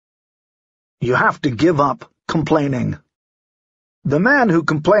You have to give up complaining. The man who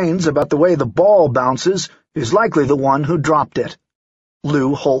complains about the way the ball bounces is likely the one who dropped it.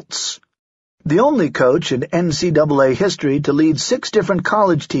 Lou Holtz. The only coach in NCAA history to lead 6 different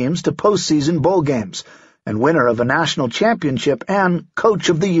college teams to postseason bowl games, and winner of a national championship and Coach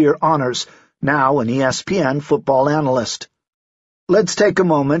of the Year honors, now an ESPN football analyst. Let's take a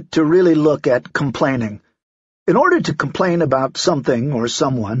moment to really look at complaining. In order to complain about something or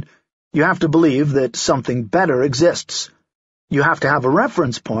someone, you have to believe that something better exists. You have to have a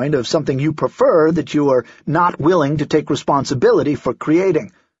reference point of something you prefer that you are not willing to take responsibility for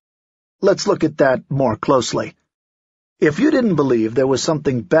creating. Let's look at that more closely. If you didn't believe there was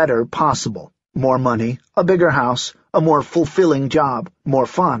something better possible, more money, a bigger house, a more fulfilling job, more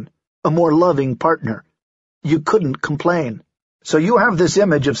fun, a more loving partner, you couldn't complain. So you have this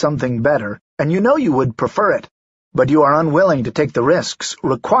image of something better, and you know you would prefer it, but you are unwilling to take the risks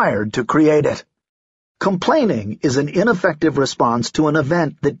required to create it. Complaining is an ineffective response to an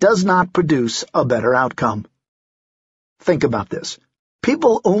event that does not produce a better outcome. Think about this.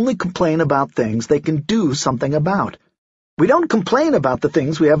 People only complain about things they can do something about. We don't complain about the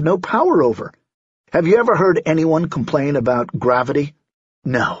things we have no power over. Have you ever heard anyone complain about gravity?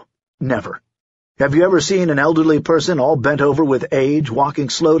 No, never. Have you ever seen an elderly person all bent over with age walking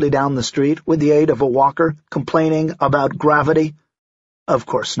slowly down the street with the aid of a walker complaining about gravity? Of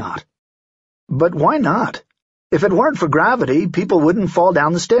course not. But why not? If it weren't for gravity, people wouldn't fall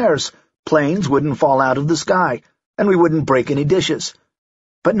down the stairs, planes wouldn't fall out of the sky, and we wouldn't break any dishes.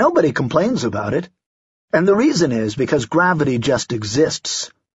 But nobody complains about it. And the reason is because gravity just exists.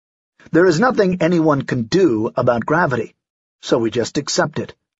 There is nothing anyone can do about gravity, so we just accept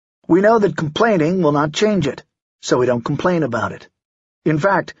it. We know that complaining will not change it, so we don't complain about it. In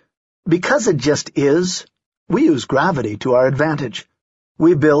fact, because it just is, we use gravity to our advantage.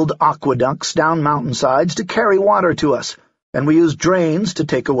 We build aqueducts down mountainsides to carry water to us, and we use drains to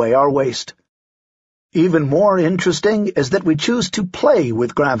take away our waste. Even more interesting is that we choose to play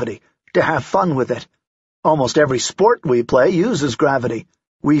with gravity, to have fun with it. Almost every sport we play uses gravity.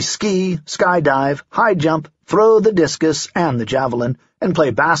 We ski, skydive, high jump, throw the discus and the javelin, and play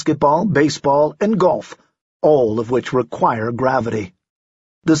basketball, baseball, and golf, all of which require gravity.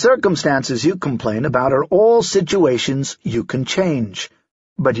 The circumstances you complain about are all situations you can change,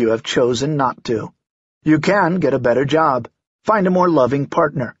 but you have chosen not to. You can get a better job, find a more loving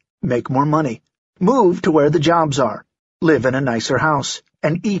partner, make more money, move to where the jobs are, live in a nicer house,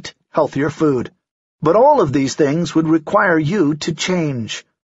 and eat healthier food. But all of these things would require you to change.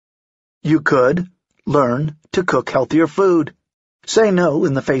 You could learn to cook healthier food, say no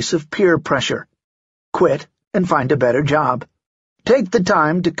in the face of peer pressure, quit and find a better job, take the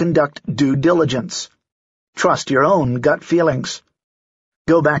time to conduct due diligence, trust your own gut feelings,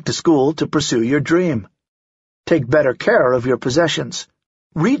 go back to school to pursue your dream, take better care of your possessions,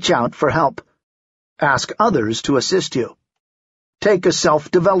 reach out for help, ask others to assist you, take a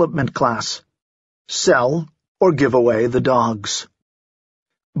self-development class, sell or give away the dogs.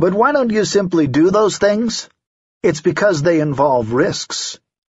 But why don't you simply do those things? It's because they involve risks.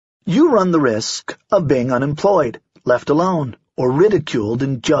 You run the risk of being unemployed, left alone, or ridiculed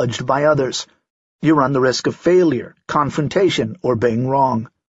and judged by others. You run the risk of failure, confrontation, or being wrong.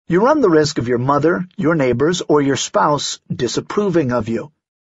 You run the risk of your mother, your neighbors, or your spouse disapproving of you.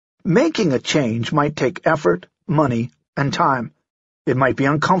 Making a change might take effort, money, and time. It might be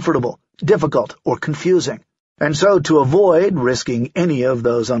uncomfortable, difficult, or confusing. And so to avoid risking any of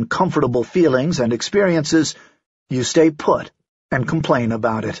those uncomfortable feelings and experiences, you stay put and complain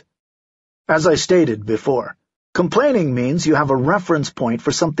about it. As I stated before, complaining means you have a reference point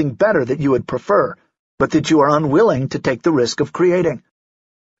for something better that you would prefer, but that you are unwilling to take the risk of creating.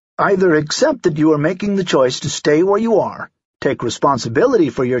 Either accept that you are making the choice to stay where you are, take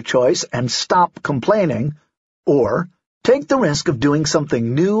responsibility for your choice and stop complaining, or take the risk of doing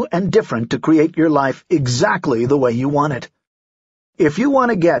something new and different to create your life exactly the way you want it. If you want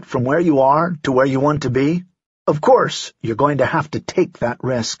to get from where you are to where you want to be, of course, you're going to have to take that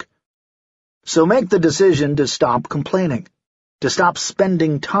risk. So make the decision to stop complaining, to stop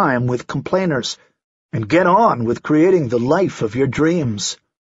spending time with complainers, and get on with creating the life of your dreams.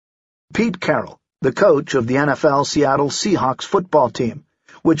 Pete Carroll, the coach of the NFL Seattle Seahawks football team,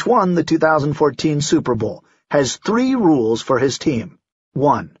 which won the 2014 Super Bowl, has 3 rules for his team.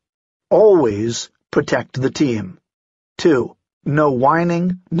 1. Always protect the team. 2. No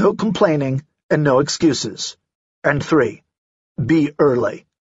whining, no complaining, and no excuses. And 3. Be early.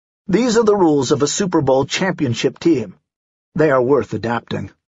 These are the rules of a Super Bowl championship team. They are worth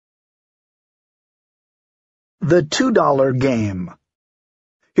adapting. The $2 game.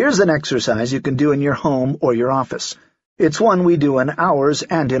 Here's an exercise you can do in your home or your office. It's one we do in ours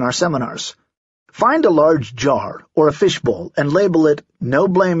and in our seminars. Find a large jar or a fishbowl and label it "No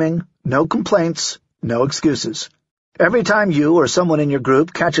blaming, no complaints, no excuses." Every time you or someone in your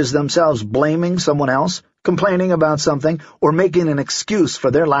group catches themselves blaming someone else, complaining about something, or making an excuse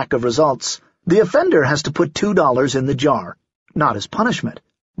for their lack of results, the offender has to put $2 in the jar, not as punishment,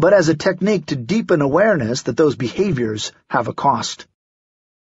 but as a technique to deepen awareness that those behaviors have a cost.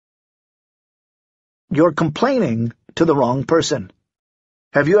 You're complaining to the wrong person.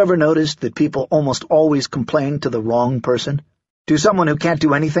 Have you ever noticed that people almost always complain to the wrong person? To someone who can't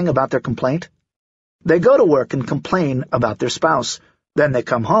do anything about their complaint? They go to work and complain about their spouse. Then they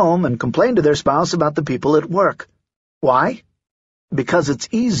come home and complain to their spouse about the people at work. Why? Because it's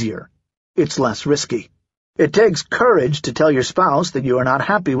easier. It's less risky. It takes courage to tell your spouse that you are not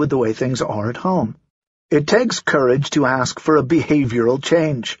happy with the way things are at home. It takes courage to ask for a behavioral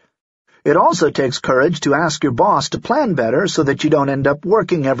change. It also takes courage to ask your boss to plan better so that you don't end up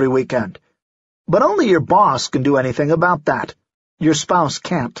working every weekend. But only your boss can do anything about that. Your spouse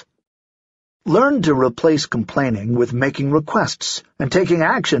can't. Learn to replace complaining with making requests and taking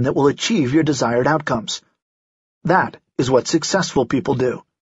action that will achieve your desired outcomes. That is what successful people do.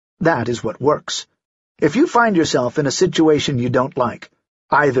 That is what works. If you find yourself in a situation you don't like,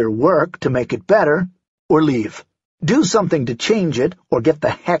 either work to make it better or leave. Do something to change it or get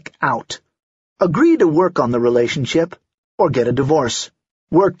the heck out. Agree to work on the relationship or get a divorce.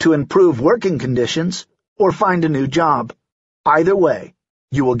 Work to improve working conditions or find a new job. Either way,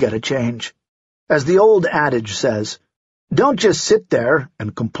 you will get a change. As the old adage says, don't just sit there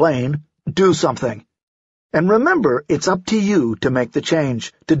and complain, do something. And remember, it's up to you to make the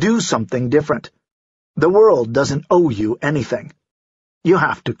change, to do something different. The world doesn't owe you anything. You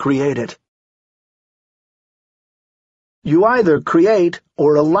have to create it. You either create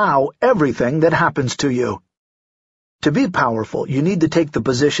or allow everything that happens to you. To be powerful, you need to take the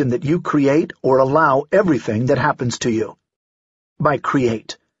position that you create or allow everything that happens to you. By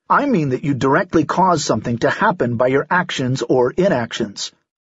create, I mean that you directly cause something to happen by your actions or inactions.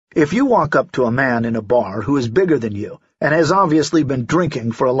 If you walk up to a man in a bar who is bigger than you and has obviously been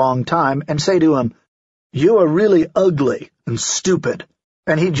drinking for a long time and say to him, "You are really ugly and stupid,"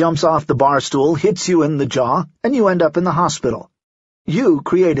 and he jumps off the bar stool, hits you in the jaw, and you end up in the hospital. You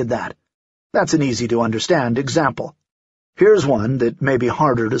created that. That's an easy-to-understand example. Here's one that may be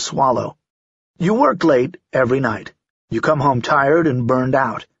harder to swallow. You work late every night. You come home tired and burned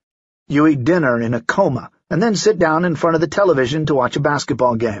out. You eat dinner in a coma, and then sit down in front of the television to watch a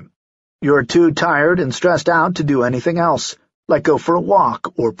basketball game. You're too tired and stressed out to do anything else, like go for a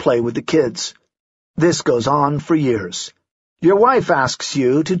walk or play with the kids. This goes on for years. Your wife asks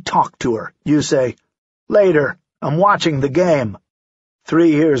you to talk to her. You say, "Later, I'm watching the game."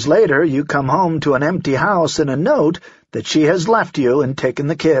 3 years later, you come home to an empty house and a note that she has left you and taken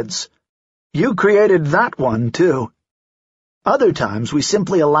the kids. You created that one, too. Other times, we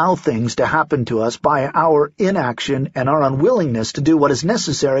simply allow things to happen to us by our inaction and our unwillingness to do what is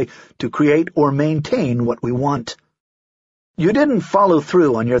necessary to create or maintain what we want. You didn't follow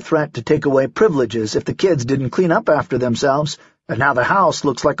through on your threat to take away privileges if the kids didn't clean up after themselves, and now the house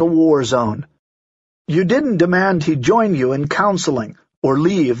looks like a war zone. You didn't demand he join you in counseling or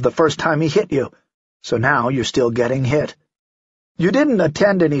leave the first time he hit you, so now you're still getting hit. You didn't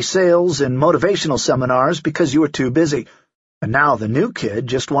attend any sales and motivational seminars because you were too busy, and now the new kid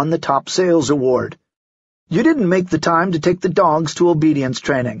just won the top sales award. You didn't make the time to take the dogs to obedience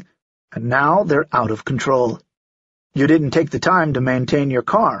training, and now they're out of control. You didn't take the time to maintain your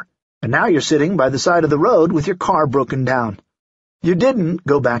car, and now you're sitting by the side of the road with your car broken down. You didn't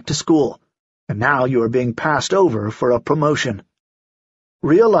go back to school, and now you are being passed over for a promotion.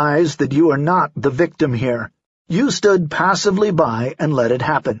 Realize that you are not the victim here. You stood passively by and let it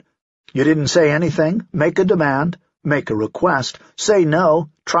happen. You didn't say anything, make a demand, make a request, say no,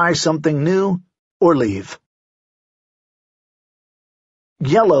 try something new, or leave.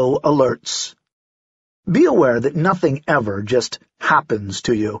 Yellow alerts. Be aware that nothing ever just happens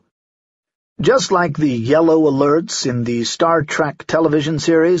to you. Just like the yellow alerts in the Star Trek television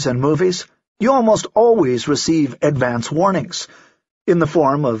series and movies, you almost always receive advance warnings, in the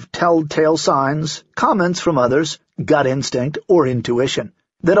form of telltale signs, comments from others, gut instinct, or intuition,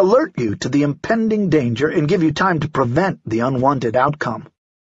 that alert you to the impending danger and give you time to prevent the unwanted outcome.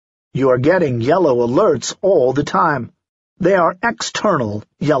 You are getting yellow alerts all the time. They are external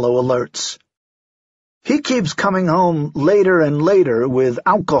yellow alerts. He keeps coming home later and later with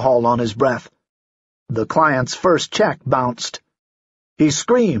alcohol on his breath. The client's first check bounced. He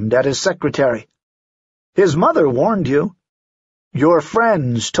screamed at his secretary. His mother warned you. Your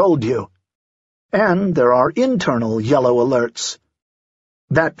friends told you. And there are internal yellow alerts.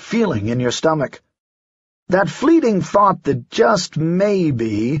 That feeling in your stomach. That fleeting thought that just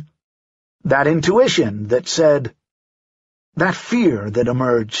maybe. That intuition that said. That fear that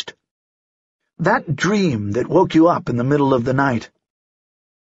emerged. That dream that woke you up in the middle of the night.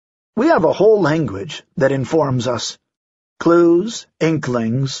 We have a whole language that informs us. Clues,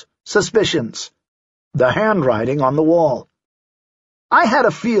 inklings, suspicions. The handwriting on the wall. I had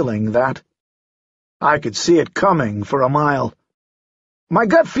a feeling that. I could see it coming for a mile. My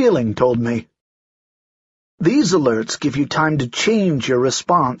gut feeling told me. These alerts give you time to change your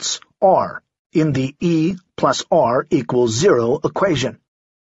response, R, in the E plus R equals 0 equation.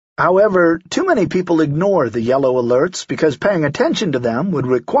 However, too many people ignore the yellow alerts because paying attention to them would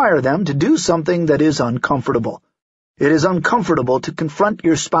require them to do something that is uncomfortable. It is uncomfortable to confront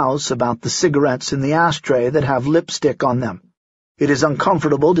your spouse about the cigarettes in the ashtray that have lipstick on them. It is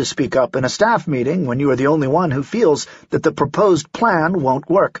uncomfortable to speak up in a staff meeting when you are the only one who feels that the proposed plan won't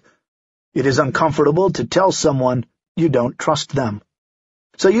work. It is uncomfortable to tell someone you don't trust them.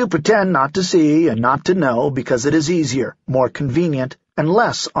 So you pretend not to see and not to know because it is easier, more convenient, and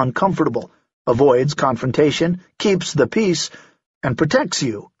less uncomfortable, avoids confrontation, keeps the peace, and protects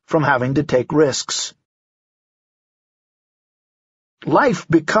you from having to take risks. Life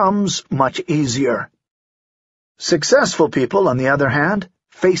becomes much easier. Successful people, on the other hand,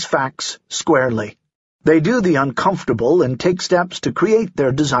 face facts squarely. They do the uncomfortable and take steps to create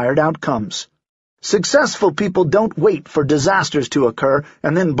their desired outcomes. Successful people don't wait for disasters to occur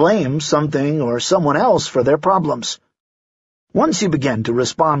and then blame something or someone else for their problems. Once you begin to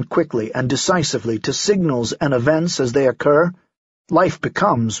respond quickly and decisively to signals and events as they occur, life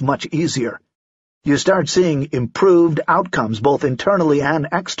becomes much easier. You start seeing improved outcomes both internally and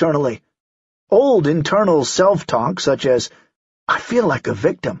externally. Old internal self-talk such as, I feel like a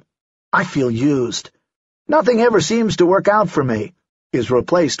victim, I feel used, nothing ever seems to work out for me, is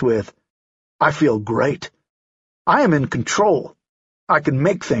replaced with, I feel great, I am in control, I can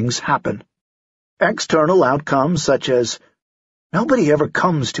make things happen. External outcomes such as, nobody ever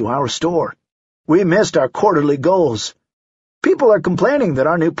comes to our store, we missed our quarterly goals, people are complaining that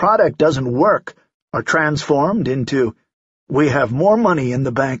our new product doesn't work, are transformed into, we have more money in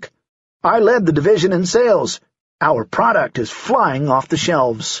the bank. I led the division in sales. Our product is flying off the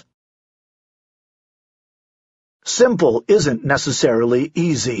shelves. Simple isn't necessarily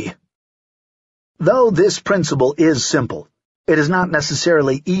easy. Though this principle is simple, it is not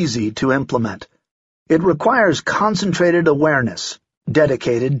necessarily easy to implement. It requires concentrated awareness,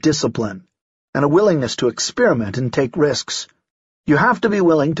 dedicated discipline, and a willingness to experiment and take risks. You have to be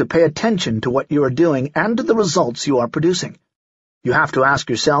willing to pay attention to what you are doing and to the results you are producing. You have to ask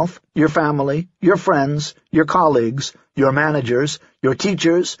yourself, your family, your friends, your colleagues, your managers, your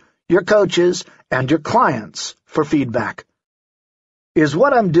teachers, your coaches, and your clients for feedback. Is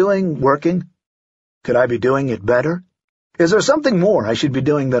what I'm doing working? Could I be doing it better? Is there something more I should be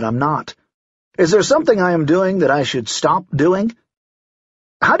doing that I'm not? Is there something I am doing that I should stop doing?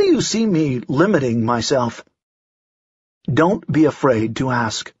 How do you see me limiting myself? Don't be afraid to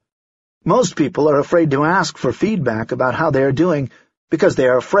ask. Most people are afraid to ask for feedback about how they are doing because they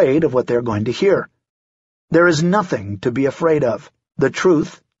are afraid of what they are going to hear. There is nothing to be afraid of. The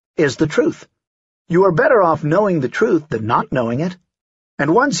truth is the truth. You are better off knowing the truth than not knowing it.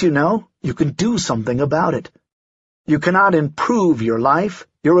 And once you know, you can do something about it. You cannot improve your life,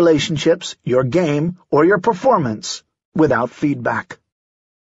 your relationships, your game, or your performance without feedback.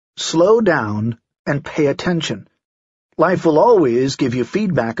 Slow down and pay attention. Life will always give you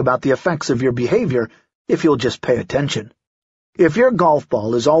feedback about the effects of your behavior if you'll just pay attention. If your golf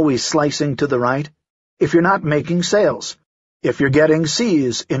ball is always slicing to the right, if you're not making sales, if you're getting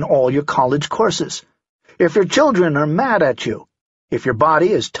C's in all your college courses, if your children are mad at you, if your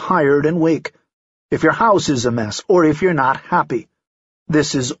body is tired and weak, if your house is a mess, or if you're not happy,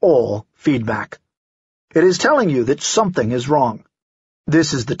 this is all feedback. It is telling you that something is wrong.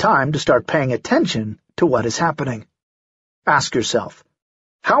 This is the time to start paying attention to what is happening. Ask yourself,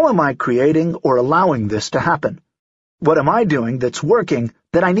 how am I creating or allowing this to happen? What am I doing that's working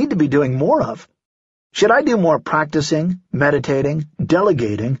that I need to be doing more of? Should I do more practicing, meditating,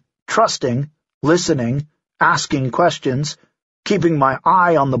 delegating, trusting, listening, asking questions, keeping my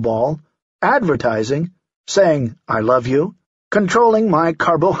eye on the ball, advertising, saying I love you, controlling my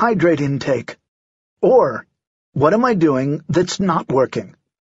carbohydrate intake? Or, what am I doing that's not working?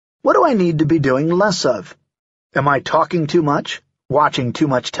 What do I need to be doing less of? Am I talking too much, watching too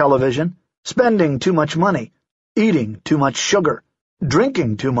much television, spending too much money, eating too much sugar,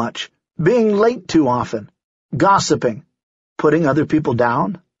 drinking too much, being late too often, gossiping, putting other people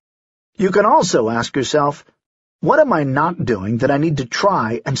down? You can also ask yourself, what am I not doing that I need to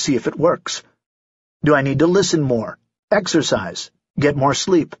try and see if it works? Do I need to listen more, exercise, get more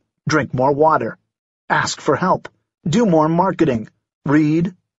sleep, drink more water, ask for help, do more marketing,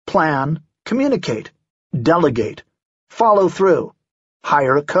 read, plan, communicate, delegate, follow through,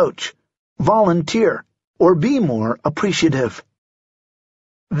 hire a coach, volunteer, or be more appreciative?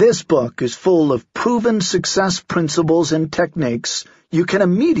 This book is full of proven success principles and techniques you can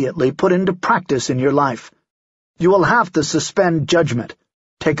immediately put into practice in your life. You will have to suspend judgment,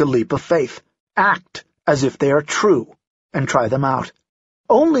 take a leap of faith, act as if they are true, and try them out.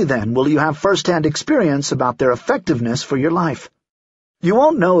 Only then will you have first-hand experience about their effectiveness for your life. You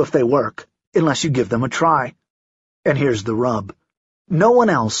won't know if they work unless you give them a try. And here's the rub. No one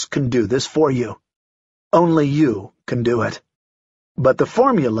else can do this for you. Only you can do it. But the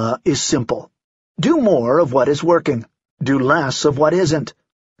formula is simple. Do more of what is working, do less of what isn't,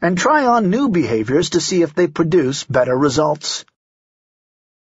 and try on new behaviors to see if they produce better results.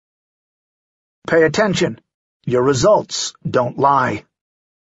 Pay attention. Your results don't lie.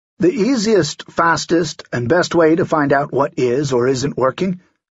 The easiest, fastest, and best way to find out what is or isn't working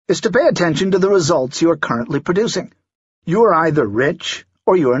is to pay attention to the results you are currently producing. You are either rich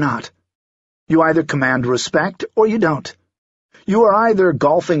or you are not. You either command respect or you don't. You are either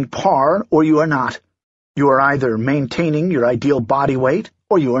golfing par or you are not. You are either maintaining your ideal body weight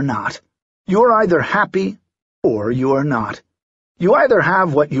or you are not. You are either happy or you are not. You either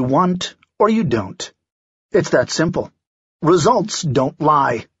have what you want or you don't. It's that simple. Results don't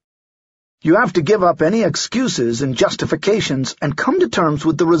lie. You have to give up any excuses and justifications and come to terms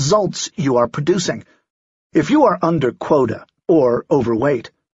with the results you are producing. If you are under quota or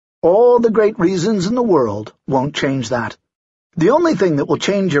overweight, all the great reasons in the world won't change that. The only thing that will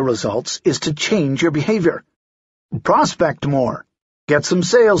change your results is to change your behavior. Prospect more. Get some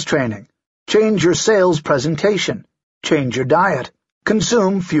sales training. Change your sales presentation. Change your diet.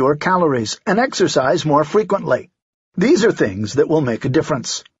 Consume fewer calories and exercise more frequently. These are things that will make a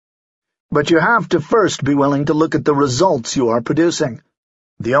difference. But you have to first be willing to look at the results you are producing.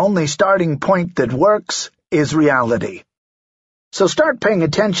 The only starting point that works is reality. So start paying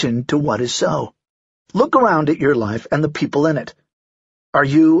attention to what is so. Look around at your life and the people in it. Are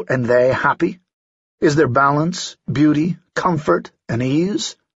you and they happy? Is there balance, beauty, comfort, and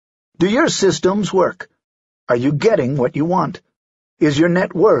ease? Do your systems work? Are you getting what you want? Is your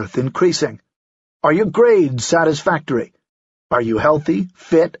net worth increasing? Are your grades satisfactory? Are you healthy,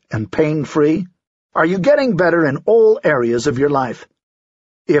 fit, and pain-free? Are you getting better in all areas of your life?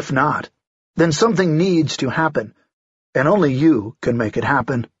 If not, then something needs to happen, and only you can make it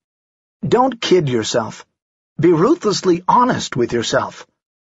happen. Don't kid yourself. Be ruthlessly honest with yourself.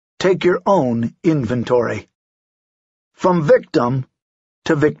 Take your own inventory. From victim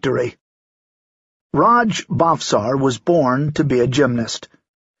to victory. Raj Bhavsar was born to be a gymnast.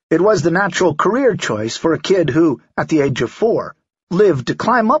 It was the natural career choice for a kid who, at the age of 4, lived to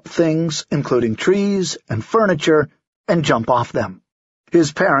climb up things, including trees and furniture, and jump off them.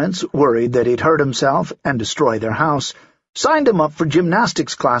 His parents, worried that he'd hurt himself and destroy their house, signed him up for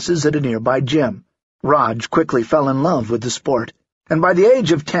gymnastics classes at a nearby gym. Raj quickly fell in love with the sport, and by the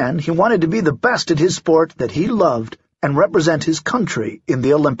age of 10 he wanted to be the best at his sport that he loved and represent his country in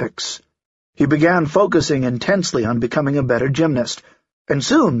the Olympics. He began focusing intensely on becoming a better gymnast, and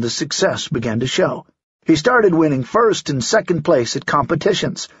soon the success began to show. He started winning first and second place at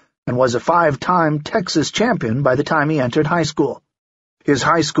competitions, and was a 5-time Texas champion by the time he entered high school. His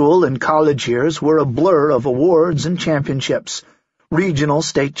high school and college years were a blur of awards and championships: regional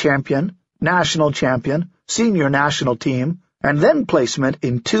state champion, national champion, senior national team, and then placement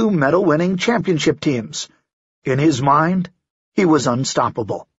in 2 medal-winning championship teams. In his mind, he was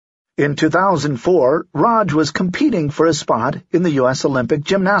unstoppable. In 2004, Raj was competing for a spot in the U.S. Olympic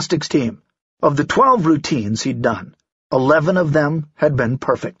gymnastics team. Of the 12 routines he'd done, 11 of them had been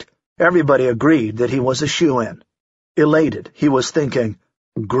perfect. Everybody agreed that he was a shoo-in. Elated, he was thinking,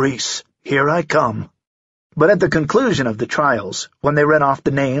 "Greece, here I come." But at the conclusion of the trials, when they read off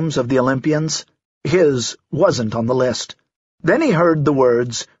the names of the Olympians, his wasn't on the list. Then he heard the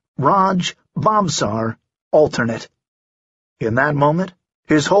words, Raj Bhavsar, alternate. In that moment,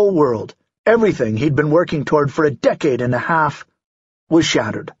 his whole world, everything he'd been working toward for a decade and a half, was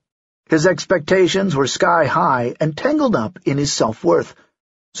shattered. His expectations were sky-high and tangled up in his self-worth.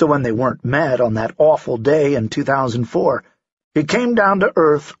 So when they weren't met on that awful day in 2004, he came down to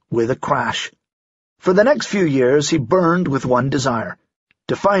earth with a crash. For the next few years he burned with one desire: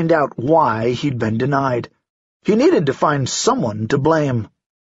 to find out why he'd been denied. He needed to find someone to blame.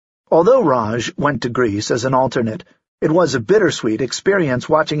 Although Raj went to Greece as an alternate, It was a bittersweet experience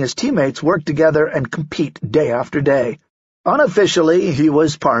watching his teammates work together and compete day after day. Unofficially, he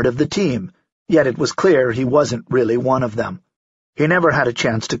was part of the team, yet it was clear he wasn't really one of them. He never had a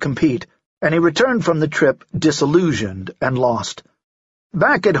chance to compete, and he returned from the trip disillusioned and lost.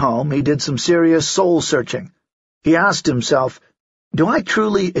 Back at home, he did some serious soul-searching. He asked himself, "Do I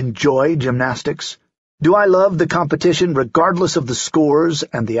truly enjoy gymnastics? Do I love the competition regardless of the scores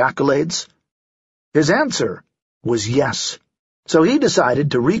and the accolades?" His answer was yes. So he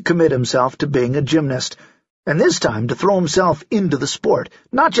decided to recommit himself to being a gymnast, and this time to throw himself into the sport,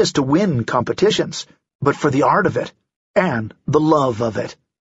 not just to win competitions, but for the art of it and the love of it.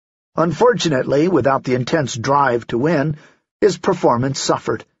 Unfortunately, without the intense drive to win, his performance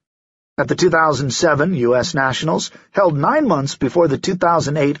suffered. At the 2007 U.S. Nationals, held 9 months before the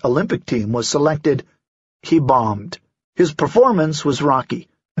 2008 Olympic team was selected, he bombed. His performance was rocky,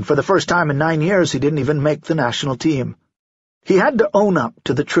 and for the first time in 9 years he didn't even make the national team. He had to own up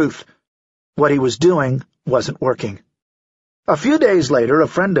to the truth. What he was doing wasn't working. A few days later, a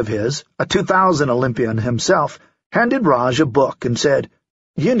friend of his, a 2000 Olympian himself, handed Raj a book and said,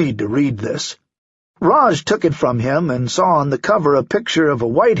 "You need to read this." Raj took it from him and saw on the cover a picture of a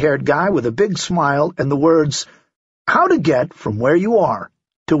white-haired guy with a big smile and the words, "How to get from where you are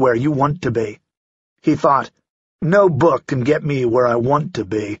to where you want to be." He thought, "No book can get me where I want to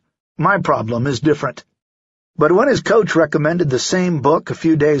be. My problem is different." But when his coach recommended the same book a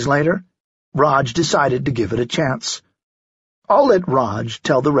few days later, Raj decided to give it a chance. I'll let Raj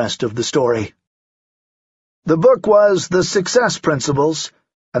tell the rest of the story. The book was The Success Principles,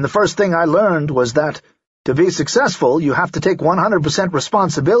 and the first thing I learned was that, to be successful, you have to take 100%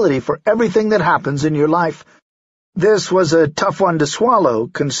 responsibility for everything that happens in your life. This was a tough one to swallow,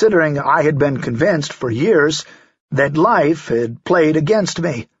 considering I had been convinced for years that life had played against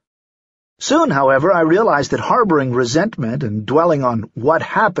me. Soon, however, I realized that harboring resentment and dwelling on what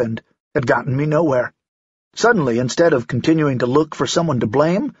happened had gotten me nowhere. Suddenly, instead of continuing to look for someone to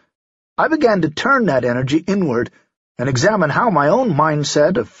blame, I began to turn that energy inward and examine how my own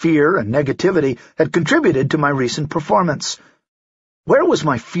mindset of fear and negativity had contributed to my recent performance. Where was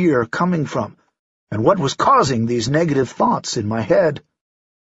my fear coming from, and what was causing these negative thoughts in my head?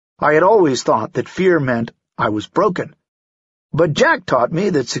 I had always thought that fear meant I was broken. But Jack taught me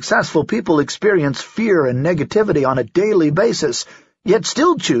that successful people experience fear and negativity on a daily basis, yet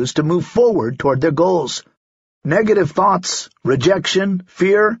still choose to move forward toward their goals. Negative thoughts, rejection,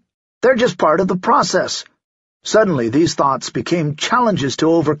 fear, they're just part of the process. Suddenly, these thoughts became challenges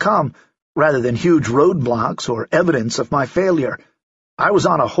to overcome, rather than huge roadblocks or evidence of my failure. I was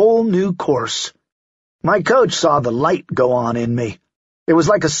on a whole new course. My coach saw the light go on in me. It was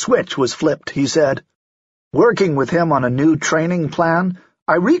like a switch was flipped, he said. Working with him on a new training plan,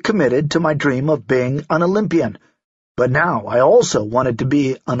 I recommitted to my dream of being an Olympian. But now I also wanted to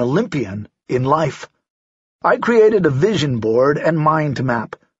be an Olympian in life. I created a vision board and mind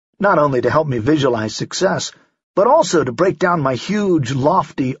map, not only to help me visualize success, but also to break down my huge,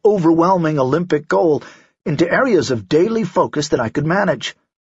 lofty, overwhelming Olympic goal into areas of daily focus that I could manage.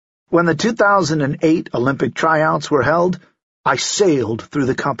 When the 2008 Olympic tryouts were held, I sailed through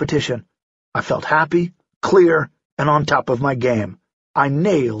the competition. I felt happy, clear, and on top of my game. I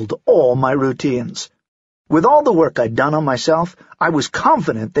nailed all my routines. With all the work I'd done on myself, I was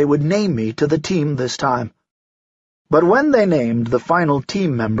confident they would name me to the team this time. But when they named the final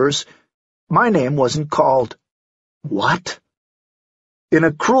team members, my name wasn't called. What? In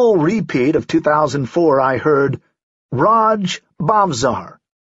a cruel repeat of 2004, I heard, Raj Bhavsar,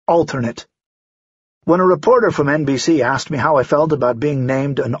 alternate. When a reporter from NBC asked me how I felt about being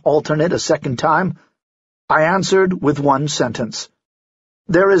named an alternate a second time, I answered with one sentence.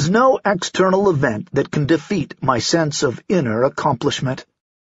 There is no external event that can defeat my sense of inner accomplishment.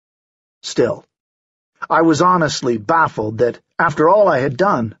 Still, I was honestly baffled that, after all I had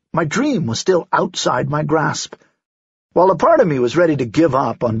done, my dream was still outside my grasp. While a part of me was ready to give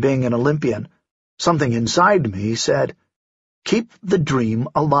up on being an Olympian, something inside me said, "Keep the dream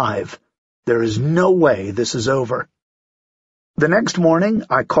alive. There is no way this is over." The next morning,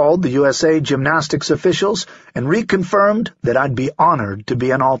 I called the USA gymnastics officials and reconfirmed that I'd be honored to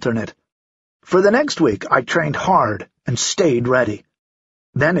be an alternate. For the next week, I trained hard and stayed ready.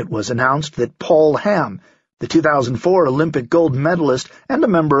 Then it was announced that Paul Hamm, the 2004 Olympic gold medalist and a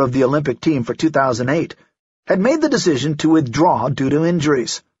member of the Olympic team for 2008, had made the decision to withdraw due to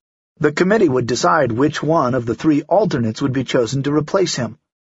injuries. The committee would decide which one of the 3 alternates would be chosen to replace him.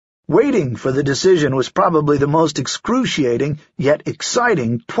 Waiting for the decision was probably the most excruciating yet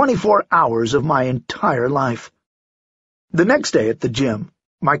exciting 24 hours of my entire life. The next day at the gym,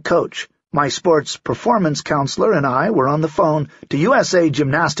 my coach, My sports performance counselor and I were on the phone to USA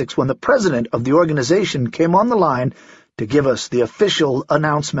Gymnastics when the president of the organization came on the line to give us the official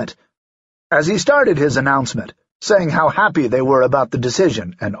announcement. As he started his announcement, saying how happy they were about the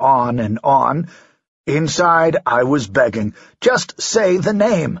decision, and on, inside I was begging, just say the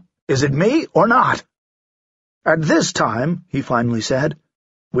name. Is it me or not? At this time, he finally said,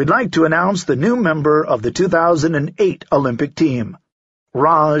 we'd like to announce the new member of the 2008 Olympic team,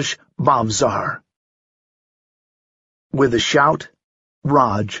 Raj Bhavsar. With a shout,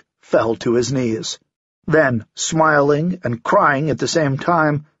 Raj fell to his knees. Then, smiling and crying at the same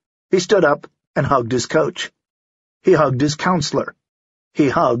time, he stood up and hugged his coach. He hugged his counselor. He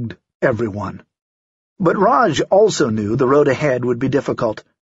hugged everyone. But Raj also knew the road ahead would be difficult.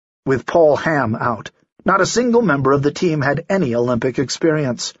 With Paul Hamm out, not a single member of the team had any Olympic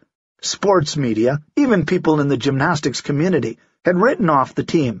experience. Sports media, even people in the gymnastics community, had written off the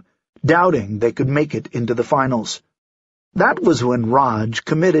team, doubting they could make it into the finals. That was when Raj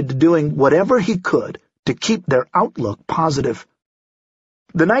committed to doing whatever he could to keep their outlook positive.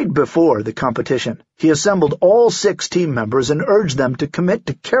 The night before the competition, he assembled all 6 team members and urged them to commit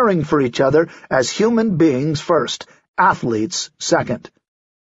to caring for each other as human beings first, athletes second.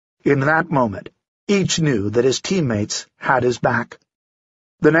 In that moment, each knew that his teammates had his back.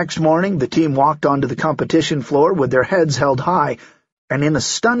 The next morning, the team walked onto the competition floor with their heads held high, and in a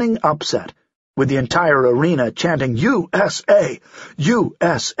stunning upset, with the entire arena chanting, USA!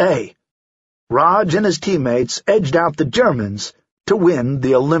 USA! Raj and his teammates edged out the Germans to win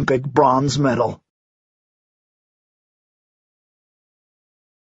the Olympic bronze medal.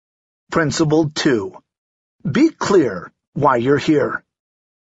 Principle 2. Be clear why you're here.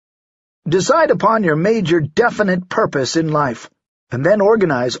 Decide upon your major definite purpose in life, and then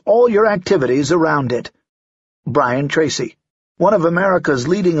organize all your activities around it. Brian Tracy, one of America's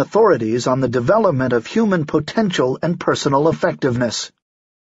leading authorities on the development of human potential and personal effectiveness.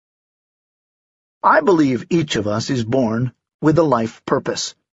 I believe each of us is born with a life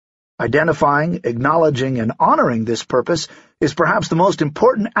purpose. Identifying, acknowledging, and honoring this purpose is perhaps the most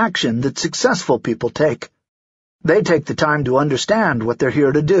important action that successful people take. They take the time to understand what they're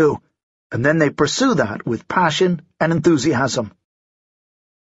here to do, and then they pursue that with passion and enthusiasm.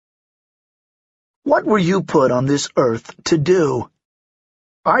 What were you put on this earth to do?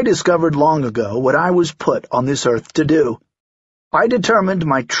 I discovered long ago what I was put on this earth to do. I determined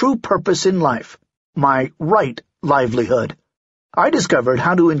my true purpose in life, my right livelihood. I discovered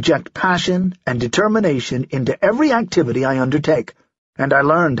how to inject passion and determination into every activity I undertake, and I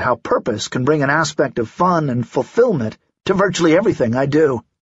learned how purpose can bring an aspect of fun and fulfillment to virtually everything I do.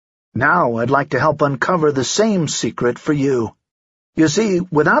 Now I'd like to help uncover the same secret for you. You see,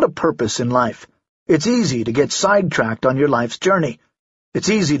 without a purpose in life, it's easy to get sidetracked on your life's journey. It's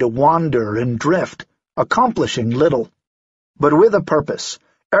easy to wander and drift, accomplishing little. But with a purpose,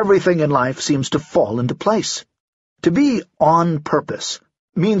 everything in life seems to fall into place. To be on purpose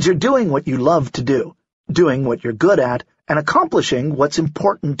means you're doing what you love to do, doing what you're good at, and accomplishing what's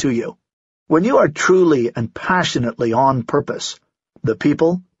important to you. When you are truly and passionately on purpose, the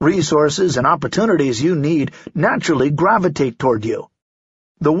people, resources, and opportunities you need naturally gravitate toward you.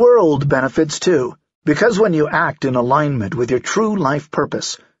 The world benefits too, because when you act in alignment with your true life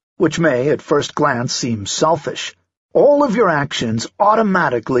purpose, which may at first glance seem selfish, all of your actions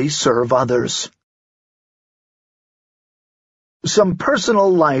automatically serve others. Some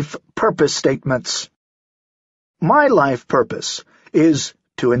personal life purpose statements. My life purpose is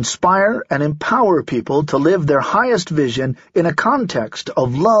to inspire and empower people to live their highest vision in a context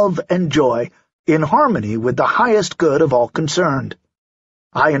of love and joy, in harmony with the highest good of all concerned.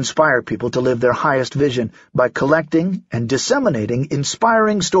 I inspire people to live their highest vision by collecting and disseminating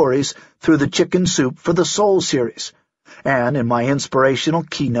inspiring stories through the Chicken Soup for the Soul series, and in my inspirational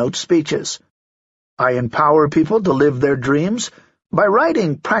keynote speeches. I empower people to live their dreams by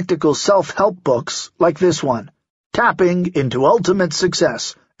writing practical self-help books like this one, Tapping into Ultimate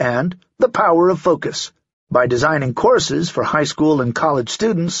Success, and The Power of Focus, by designing courses for high school and college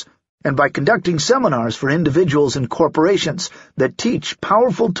students, and by conducting seminars for individuals and corporations that teach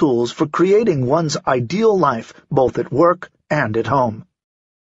powerful tools for creating one's ideal life, both at work and at home.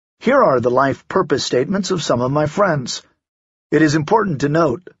 Here are the life purpose statements of some of my friends. It is important to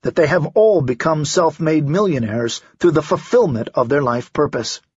note that they have all become self-made millionaires through the fulfillment of their life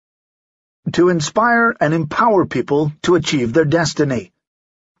purpose. To inspire and empower people to achieve their destiny.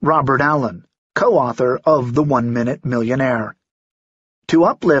 Robert Allen, co-author of The 1-Minute Millionaire. To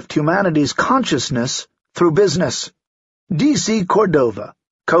uplift humanity's consciousness through business. D.C. Cordova,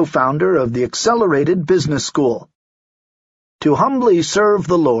 co-founder of the Accelerated Business School. to humbly serve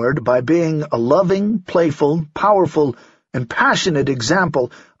the Lord by being a loving, playful, powerful, and passionate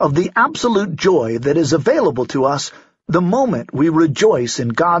example of the absolute joy that is available to us the moment we rejoice in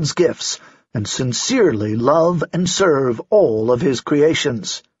God's gifts and sincerely love and serve all of His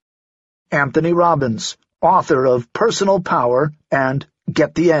creations. Anthony Robbins, author of Personal Power and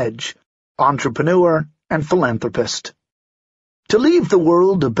Get the Edge, entrepreneur and philanthropist. To leave the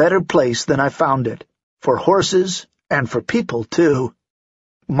world a better place than I found it, for horses and for people, too.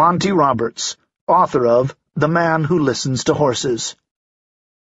 Monty Roberts, author of The Man Who Listens to Horses.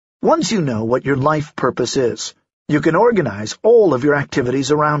 Once you know what your life purpose is, you can organize all of your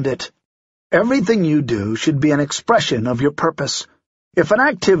activities around it. Everything you do should be an expression of your purpose. If an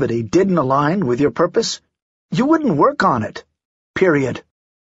activity didn't align with your purpose, you wouldn't work on it. Period.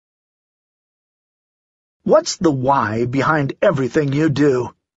 What's the why behind everything you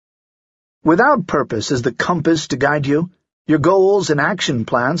do? Without purpose as the compass to guide you, your goals and action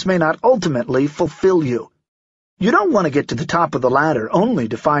plans may not ultimately fulfill you. You don't want to get to the top of the ladder only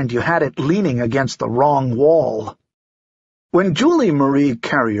to find you had it leaning against the wrong wall. When Julie Marie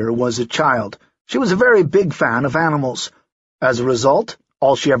Carrier was a child, she was a very big fan of animals. As a result,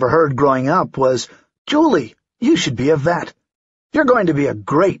 all she ever heard growing up was, "Julie, you should be a vet. You're going to be a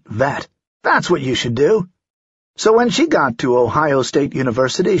great vet. That's what you should do." So when she got to Ohio State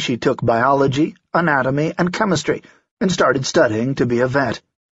University, she took biology, anatomy, and chemistry, and started studying to be a vet.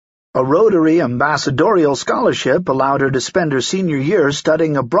 A Rotary ambassadorial scholarship allowed her to spend her senior year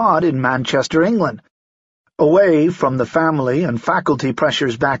studying abroad in Manchester, England. Away from the family and faculty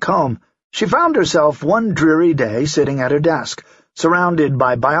pressures back home, she found herself one dreary day sitting at her desk, surrounded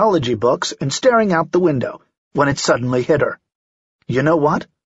by biology books and staring out the window, when it suddenly hit her. You know what?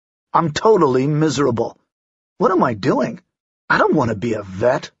 I'm totally miserable. What am I doing? I don't want to be a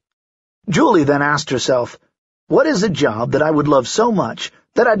vet. Julie then asked herself, what is a job that I would love so much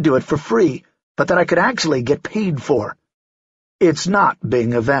that I'd do it for free, but that I could actually get paid for? It's not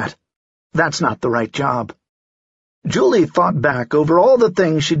being a vet. That's not the right job. Julie thought back over all the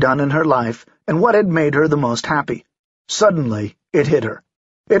things she'd done in her life and what had made her the most happy. Suddenly, it hit her.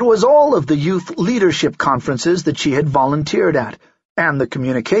 It was all of the youth leadership conferences that she had volunteered at, and the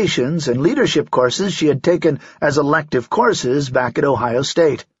communications and leadership courses she had taken as elective courses back at Ohio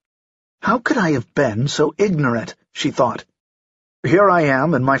State. How could I have been so ignorant, she thought. Here I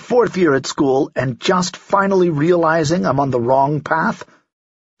am in my 4th year at school and just finally realizing I'm on the wrong path.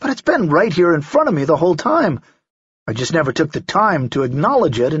 But it's been right here in front of me the whole time. I just never took the time to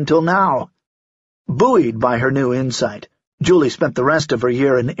acknowledge it until now. Buoyed by her new insight, Julie spent the rest of her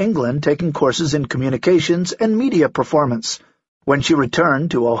year in England taking courses in communications and media performance. When she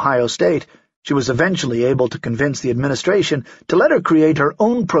returned to Ohio State, she was eventually able to convince the administration to let her create her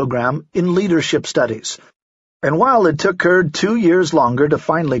own program in leadership studies. And while it took her 2 years longer to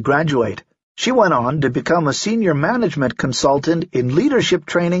finally graduate, she went on to become a senior management consultant in leadership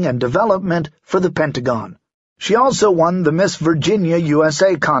training and development for the Pentagon. She also won the Miss Virginia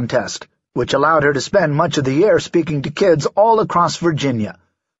USA contest, which allowed her to spend much of the year speaking to kids all across Virginia,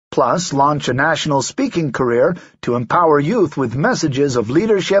 plus launch a national speaking career to empower youth with messages of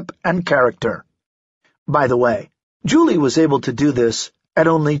leadership and character. By the way, Julie was able to do this at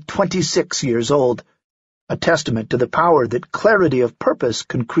only 26 years old, a testament to the power that clarity of purpose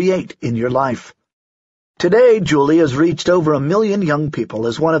can create in your life. Today, Julie has reached over 1 million young people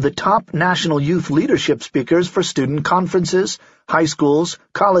as one of the top national youth leadership speakers for student conferences, high schools,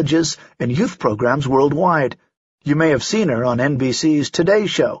 colleges, and youth programs worldwide. You may have seen her on NBC's Today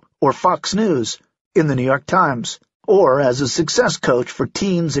Show or Fox News, in the New York Times, or as a success coach for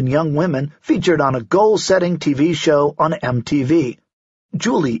teens and young women featured on a goal-setting TV show on MTV.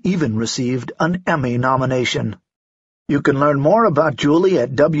 Julie even received an Emmy nomination. You can learn more about Julie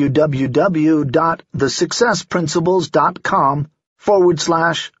at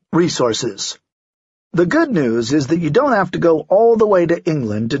www.TheSuccessPrinciples.com/resources. The good news is that you don't have to go all the way to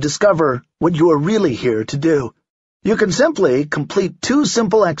England to discover what you are really here to do. You can simply complete 2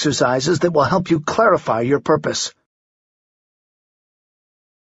 simple exercises that will help you clarify your purpose.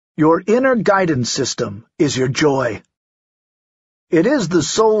 Your inner guidance system is your joy. It is the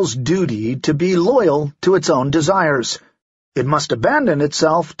soul's duty to be loyal to its own desires. It must abandon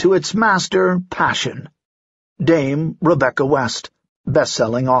itself to its master passion. Dame Rebecca West,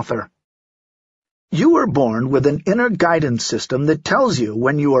 best-selling author. You were born with an inner guidance system that tells you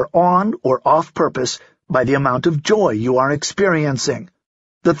when you are on or off purpose by the amount of joy you are experiencing.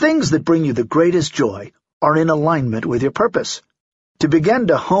 The things that bring you the greatest joy are in alignment with your purpose. To begin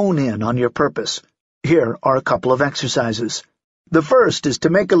to hone in on your purpose, here are a couple of exercises. The first is to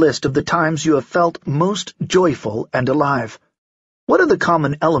make a list of the times you have felt most joyful and alive. What are the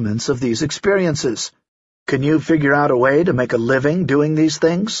common elements of these experiences? Can you figure out a way to make a living doing these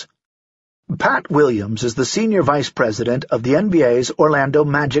things? Pat Williams is the senior vice president of the NBA's Orlando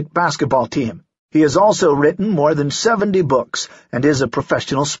Magic basketball team. He has also written more than 70 books and is a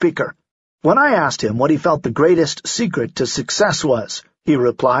professional speaker. When I asked him what he felt the greatest secret to success was, he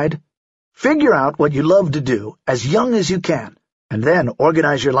replied, "Figure out what you love to do as young as you can, and then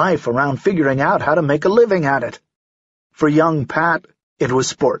organize your life around figuring out how to make a living at it." For young Pat, it was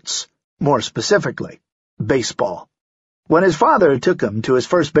sports, more specifically, baseball. When his father took him to his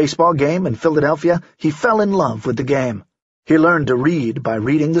first baseball game in Philadelphia, he fell in love with the game. He learned to read by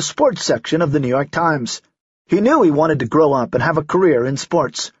reading the sports section of the New York Times. He knew he wanted to grow up and have a career in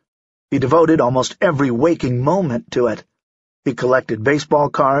sports. He devoted almost every waking moment to it. He collected baseball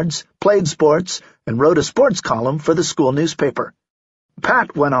cards, played sports, and wrote a sports column for the school newspaper.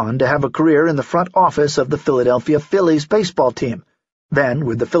 Pat went on to have a career in the front office of the Philadelphia Phillies baseball team, then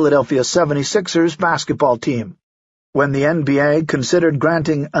with the Philadelphia 76ers basketball team. When the NBA considered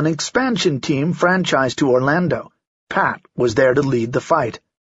granting an expansion team franchise to Orlando, Pat was there to lead the fight.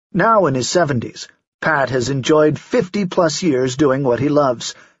 Now in his 70s, Pat has enjoyed 50-plus years doing what he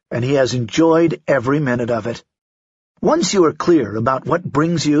loves, and he has enjoyed every minute of it. Once you are clear about what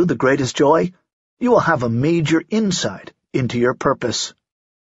brings you the greatest joy, you will have a major insight into your purpose.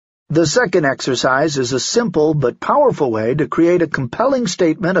 The second exercise is a simple but powerful way to create a compelling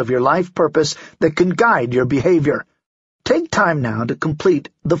statement of your life purpose that can guide your behavior. Take time now to complete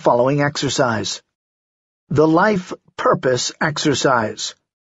the following exercise. The Life Purpose Exercise.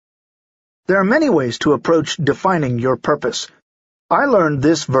 There are many ways to approach defining your purpose. I learned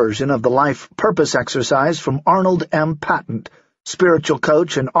this version of the Life Purpose Exercise from Arnold M. Patent, spiritual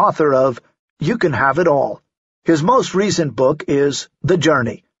coach and author of You Can Have It All. His most recent book is The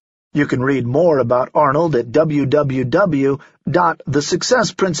Journey. You can read more about Arnold at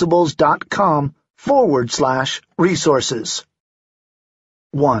www.TheSuccessPrinciples.com/resources.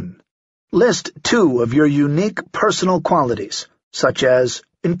 1. List 2 of your unique personal qualities, such as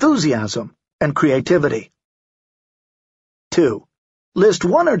enthusiasm and creativity. 2. List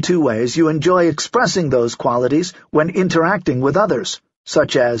 1 or 2 ways you enjoy expressing those qualities when interacting with others,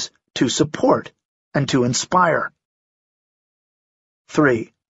 such as to support and to inspire.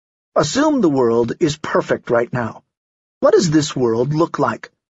 3. Assume the world is perfect right now. What does this world look like?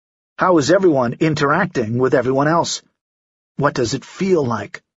 How is everyone interacting with everyone else? What does it feel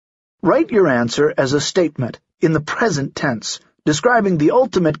like? Write your answer as a statement in the present tense, describing the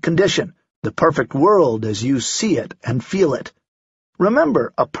ultimate condition, the perfect world as you see it and feel it.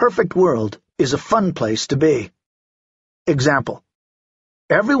 Remember, a perfect world is a fun place to be. Example: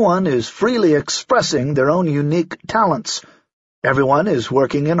 everyone is freely expressing their own unique talents. Everyone is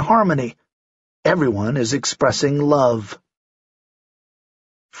working in harmony. Everyone is expressing love.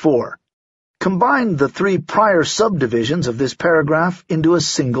 4. Combine the 3 prior subdivisions of this paragraph into a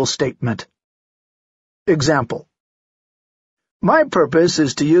single statement. Example: my purpose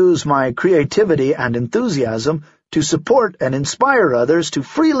is to use my creativity and enthusiasm to support and inspire others to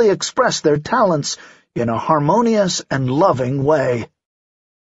freely express their talents in a harmonious and loving way.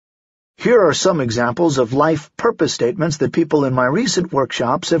 Here are some examples of life purpose statements that people in my recent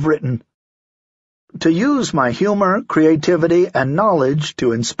workshops have written. To use my humor, creativity, and knowledge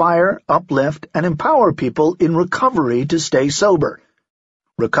to inspire, uplift, and empower people in recovery to stay sober.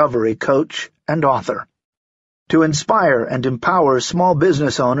 Recovery coach and author. To inspire and empower small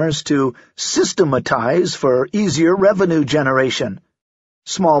business owners to systematize for easier revenue generation.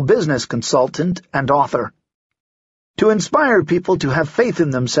 Small business consultant and author. To inspire people to have faith in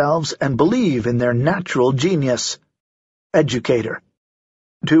themselves and believe in their natural genius. Educator.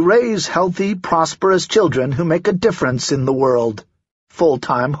 To raise healthy, prosperous children who make a difference in the world.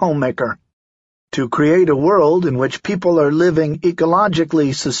 Full-time homemaker. To create a world in which people are living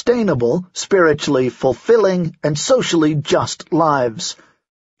ecologically sustainable, spiritually fulfilling, and socially just lives.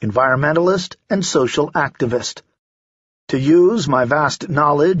 Environmentalist and social activist. To use my vast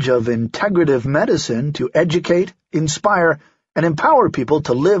knowledge of integrative medicine to educate, inspire, and empower people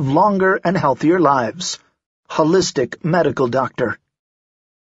to live longer and healthier lives. Holistic medical doctor.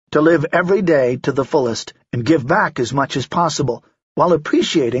 To live every day to the fullest and give back as much as possible, while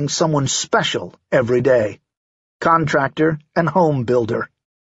appreciating someone special every day. Contractor and home builder.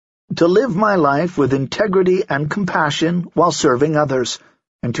 To live my life with integrity and compassion while serving others,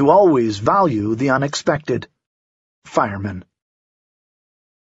 and to always value the unexpected. Fireman.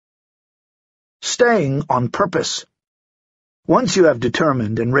 Staying on purpose. Once you have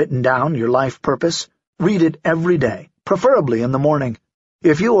determined and written down your life purpose, read it every day, preferably in the morning.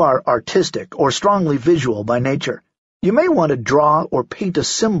 If you are artistic or strongly visual by nature, You may want to draw or paint a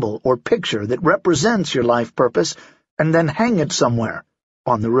symbol or picture that represents your life purpose and then hang it somewhere,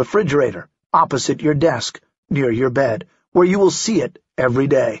 on the refrigerator, opposite your desk, near your bed, where you will see it every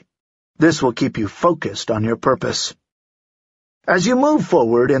day. This will keep you focused on your purpose. As you move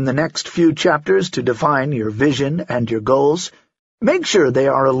forward in the next few chapters to define your vision and your goals, make sure they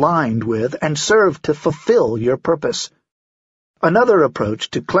are aligned with and serve to fulfill your purpose. Another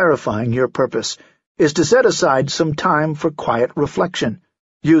approach to clarifying your purpose is to set aside some time for quiet reflection,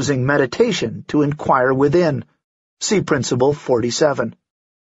 using meditation to inquire within. See Principle 47.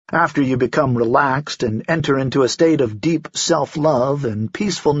 After you become relaxed and enter into a state of deep self-love and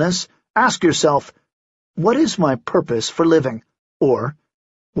peacefulness, ask yourself, what is my purpose for living? Or,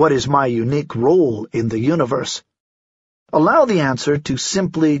 what is my unique role in the universe? Allow the answer to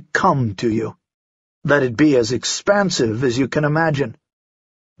simply come to you. Let it be as expansive as you can imagine.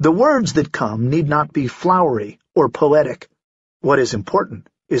 The words that come need not be flowery or poetic. What is important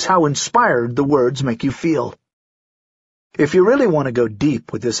is how inspired the words make you feel. If you really want to go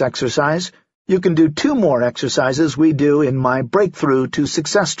deep with this exercise, you can do 2 more exercises we do in my Breakthrough to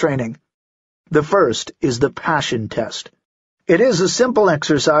Success training. The first is the passion test. It is a simple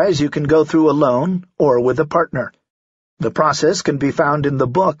exercise you can go through alone or with a partner. The process can be found in the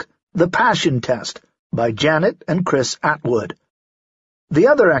book, The Passion Test, by Janet and Chris Atwood. The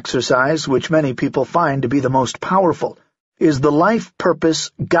other exercise, which many people find to be the most powerful, is the Life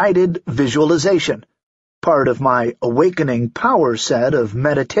Purpose Guided Visualization, part of my Awakening Power set of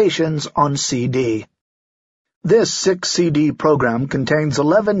meditations on CD. This 6-CD program contains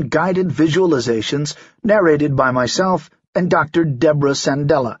 11 guided visualizations narrated by myself and Dr. Deborah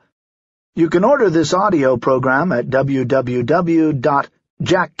Sandella. You can order this audio program at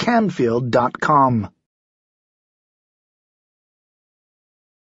www.jackcanfield.com.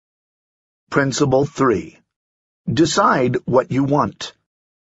 Principle 3. Decide what you want.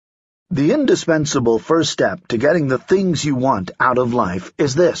 The indispensable first step to getting the things you want out of life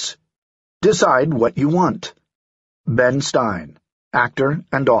is this. Decide what you want. Ben Stein, actor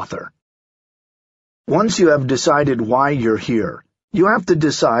and author. Once you have decided why you're here, you have to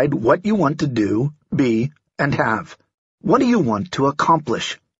decide what you want to do, be, and have. What do you want to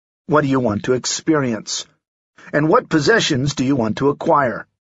accomplish? What do you want to experience? And what possessions do you want to acquire?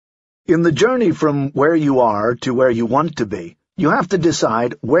 In the journey from where you are to where you want to be, you have to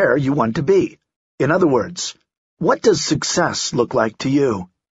decide where you want to be. In other words, what does success look like to you?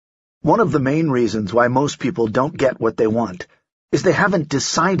 One of the main reasons why most people don't get what they want is they haven't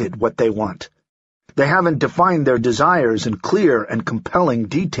decided what they want. They haven't defined their desires in clear and compelling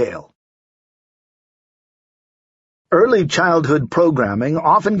detail. Early childhood programming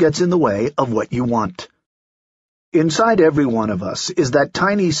often gets in the way of what you want. Inside every one of us is that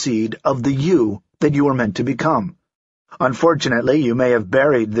tiny seed of the you that you are meant to become. Unfortunately, you may have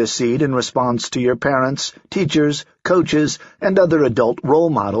buried this seed in response to your parents, teachers, coaches, and other adult role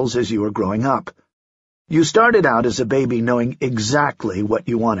models as you were growing up. You started out as a baby knowing exactly what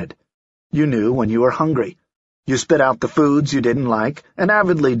you wanted. You knew when you were hungry. You spit out the foods you didn't like and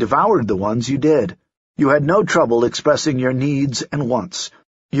avidly devoured the ones you did. You had no trouble expressing your needs and wants.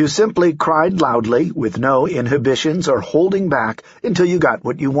 You simply cried loudly, with no inhibitions or holding back, until you got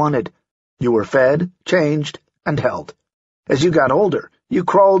what you wanted. You were fed, changed, and held. As you got older, you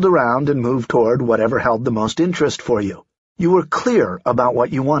crawled around and moved toward whatever held the most interest for you. You were clear about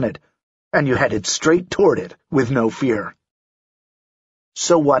what you wanted, and you headed straight toward it with no fear.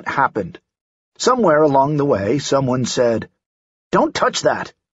 So what happened? Somewhere along the way, someone said, "Don't touch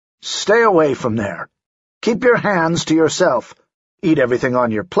that. Stay away from there. Keep your hands to yourself. Eat everything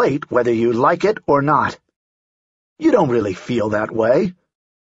on your plate, whether you like it or not." You don't really feel that way.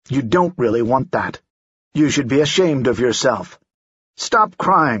 You don't really want that. You should be ashamed of yourself. Stop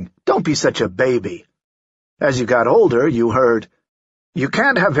crying. Don't be such a baby. As you got older, you heard, "You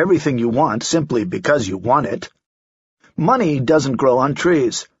can't have everything you want simply because you want it. Money doesn't grow on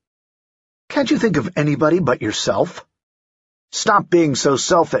trees. Can't you think of anybody but yourself? Stop being so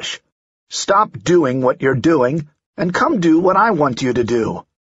selfish. Stop doing what you're doing, and come do what I want you to do."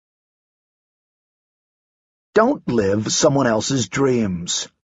 Don't live someone else's dreams.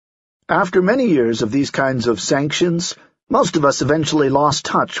 After many years of these kinds of sanctions, most of us eventually lost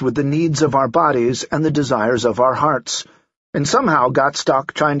touch with the needs of our bodies and the desires of our hearts, and somehow got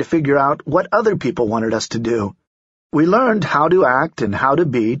stuck trying to figure out what other people wanted us to do. We learned how to act and how to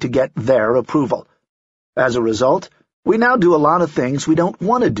be to get their approval. As a result, we now do a lot of things we don't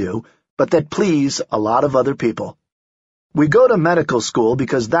want to do, but that please a lot of other people. We go to medical school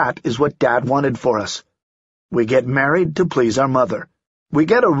because that is what Dad wanted for us. We get married to please our mother. We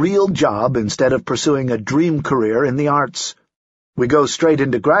get a real job instead of pursuing a dream career in the arts. We go straight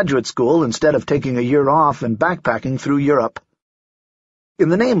into graduate school instead of taking a year off and backpacking through Europe. In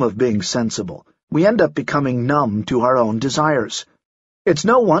the name of being sensible, we end up becoming numb to our own desires. It's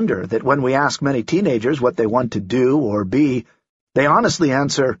no wonder that when we ask many teenagers what they want to do or be, they honestly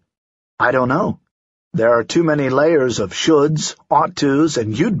answer, "I don't know." There are too many layers of shoulds, ought tos,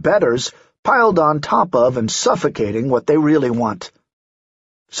 and you'd betters piled on top of and suffocating what they really want.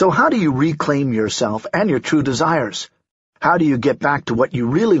 So how do you reclaim yourself and your true desires? How do you get back to what you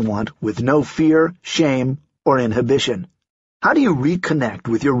really want with no fear, shame, or inhibition? How do you reconnect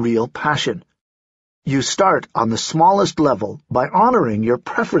with your real passion? You start on the smallest level by honoring your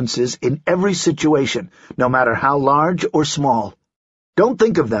preferences in every situation, no matter how large or small. Don't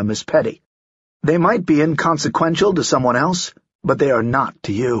think of them as petty. They might be inconsequential to someone else, but they are not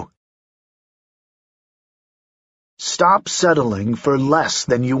to you. Stop settling for less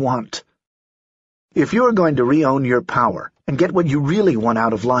than you want. If you are going to re-own your power and get what you really want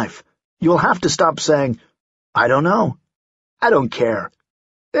out of life, you'll have to stop saying, "I don't know. I don't care.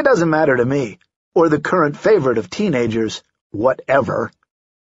 It doesn't matter to me," or the current favorite of teenagers, "whatever."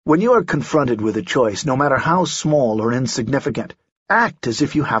 When you are confronted with a choice, no matter how small or insignificant, act as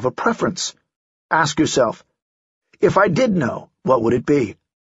if you have a preference. Ask yourself, if I did know, what would it be?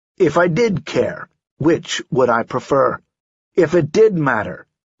 If I did care, which would I prefer? If it did matter,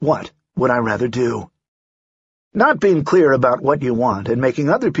 what would I rather do? Not being clear about what you want and making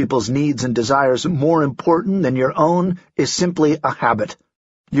other people's needs and desires more important than your own is simply a habit.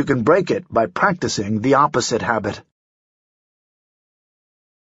 You can break it by practicing the opposite habit.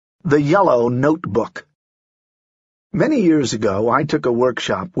 The Yellow Notebook. Many years ago, I took a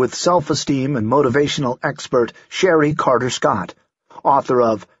workshop with self-esteem and motivational expert Sherry Carter Scott, author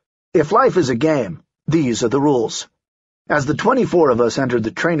of If Life is a Game, These Are the Rules. As the 24 of us entered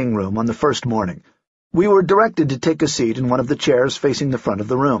the training room on the first morning, we were directed to take a seat in one of the chairs facing the front of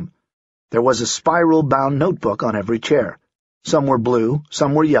the room. There was a spiral-bound notebook on every chair. Some were blue,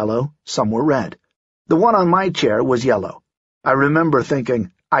 some were yellow, some were red. The one on my chair was yellow. I remember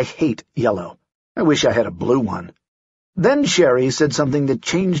thinking, I hate yellow. I wish I had a blue one. Then Sherry said something that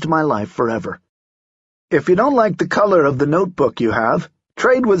changed my life forever. If you don't like the color of the notebook you have,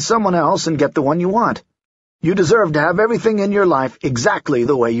 trade with someone else and get the one you want. You deserve to have everything in your life exactly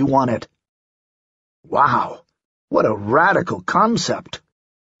the way you want it. Wow, what a radical concept.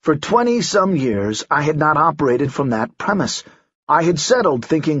 For 20-some years, I had not operated from that premise. I had settled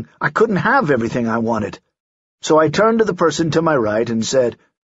thinking I couldn't have everything I wanted. So I turned to the person to my right and said,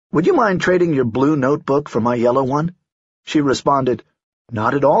 "Would you mind trading your blue notebook for my yellow one?" She responded,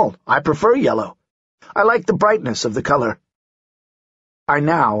 "Not at all. I prefer yellow. I like the brightness of the color." I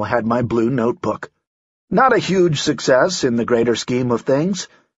now had my blue notebook. Not a huge success in the greater scheme of things,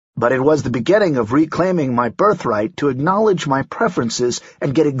 but it was the beginning of reclaiming my birthright to acknowledge my preferences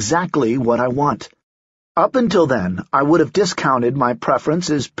and get exactly what I want. Up until then, I would have discounted my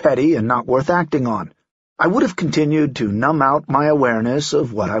preference as petty and not worth acting on. I would have continued to numb out my awareness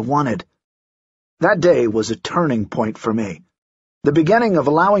of what I wanted. That day was a turning point for me, the beginning of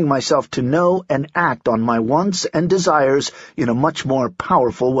allowing myself to know and act on my wants and desires in a much more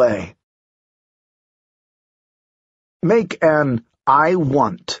powerful way. Make an I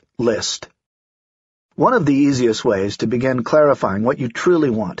want list. One of the easiest ways to begin clarifying what you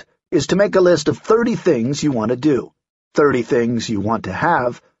truly want is to make a list of 30 things you want to do, 30 things you want to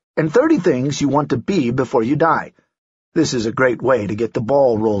have, and 30 things you want to be before you die. This is a great way to get the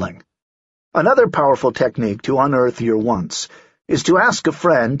ball rolling. Another powerful technique to unearth your wants is to ask a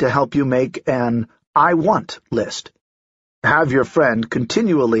friend to help you make an I want list. Have your friend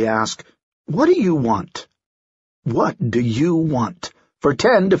continually ask, "What do you want? What do you want?" for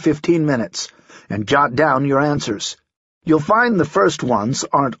 10 to 15 minutes, and jot down your answers. You'll find the first ones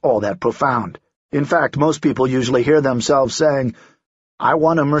aren't all that profound. In fact, most people usually hear themselves saying, "I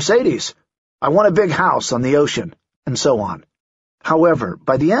want a Mercedes," "I want a big house on the ocean," and so on. However,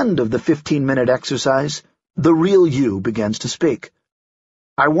 by the end of the 15-minute exercise, the real you begins to speak.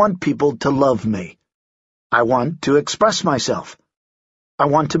 I want people to love me. I want to express myself. I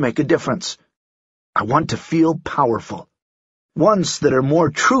want to make a difference. I want to feel powerful. Wants that are more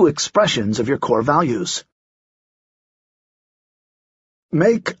true expressions of your core values.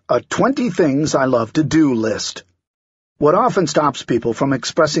 Make a 20 things I love to do list. What often stops people from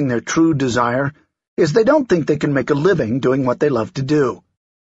expressing their true desire is they don't think they can make a living doing what they love to do.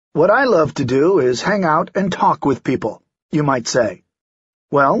 What I love to do is hang out and talk with people, you might say.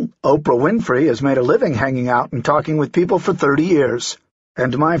 Well, Oprah Winfrey has made a living hanging out and talking with people for 30 years.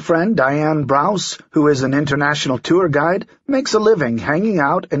 And my friend Diane Browse, who is an international tour guide, makes a living hanging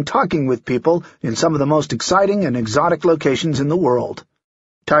out and talking with people in some of the most exciting and exotic locations in the world.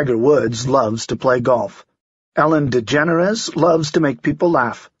 Tiger Woods loves to play golf. Ellen DeGeneres loves to make people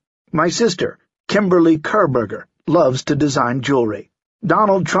laugh. My sister, Kimberly Kerberger, loves to design jewelry.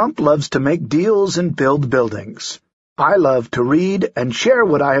 Donald Trump loves to make deals and build buildings. I love to read and share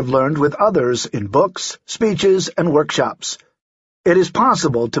what I have learned with others in books, speeches, and workshops. It is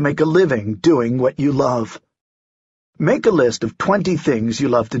possible to make a living doing what you love. Make a list of 20 things you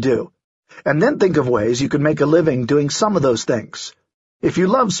love to do, and then think of ways you can make a living doing some of those things. If you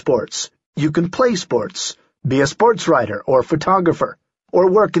love sports, you can play sports, be a sports writer or photographer, or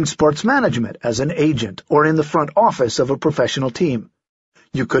work in sports management as an agent or in the front office of a professional team.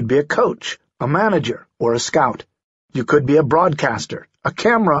 You could be a coach, a manager, or a scout. You could be a broadcaster, a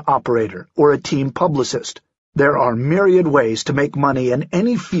camera operator, or a team publicist. There are myriad ways to make money in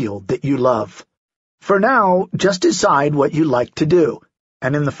any field that you love. For now, just decide what you like to do,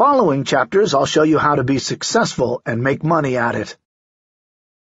 and in the following chapters I'll show you how to be successful and make money at it.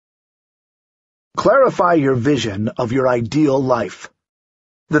 Clarify your vision of your ideal life.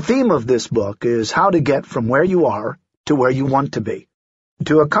 The theme of this book is how to get from where you are to where you want to be.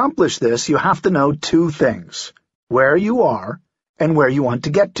 To accomplish this, you have to know two things: where you are and where you want to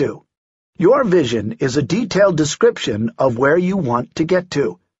get to. Your vision is a detailed description of where you want to get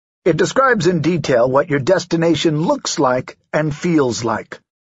to. It describes in detail what your destination looks like and feels like.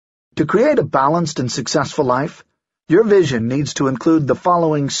 To create a balanced and successful life, your vision needs to include the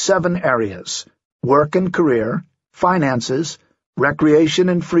following 7 areas: work and career, finances, recreation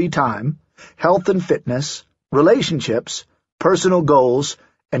and free time, health and fitness, relationships, personal goals,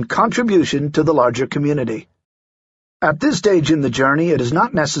 and contribution to the larger community. At this stage in the journey, it is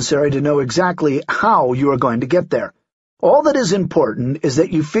not necessary to know exactly how you are going to get there. All that is important is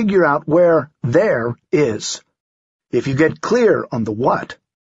that you figure out where there is. If you get clear on the what,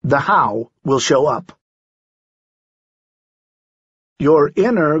 the how will show up. Your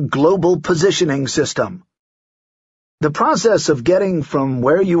inner global positioning system. The process of getting from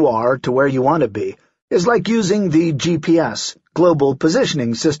where you are to where you want to be is like using the GPS, global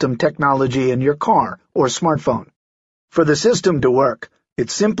positioning system technology in your car or smartphone. For the system to work, it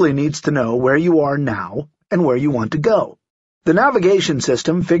simply needs to know where you are now and where you want to go. The navigation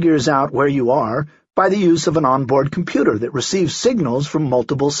system figures out where you are by the use of an onboard computer that receives signals from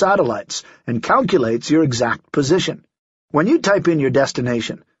multiple satellites and calculates your exact position. When you type in your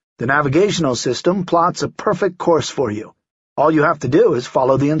destination, the navigational system plots a perfect course for you. All you have to do is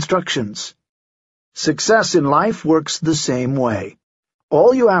follow the instructions. Success in life works the same way.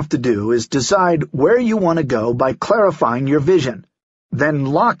 All you have to do is decide where you want to go by clarifying your vision. Then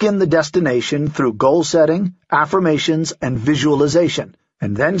lock in the destination through goal setting, affirmations, and visualization,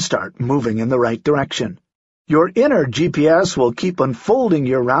 and then start moving in the right direction. Your inner GPS will keep unfolding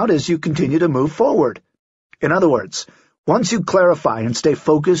your route as you continue to move forward. In other words, once you clarify and stay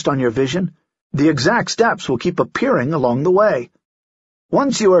focused on your vision, the exact steps will keep appearing along the way.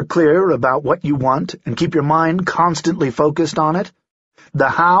 Once you are clear about what you want and keep your mind constantly focused on it, the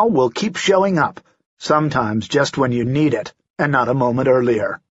how will keep showing up, sometimes just when you need it, and not a moment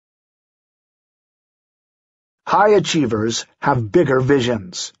earlier. High achievers have bigger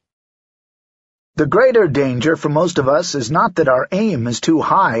visions. The greater danger for most of us is not that our aim is too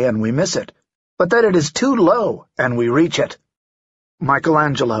high and we miss it, but that it is too low and we reach it.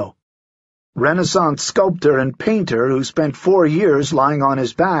 Michelangelo, Renaissance sculptor and painter who spent 4 years lying on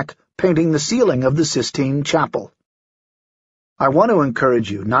his back painting the ceiling of the Sistine Chapel. I want to encourage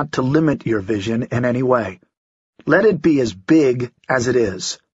you not to limit your vision in any way. Let it be as big as it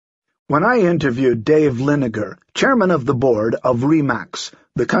is. When I interviewed Dave Liniger, chairman of the board of RE/MAX,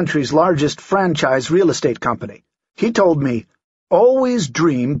 the country's largest franchise real estate company, he told me, "Always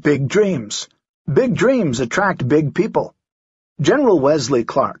dream big dreams. Big dreams attract big people." General Wesley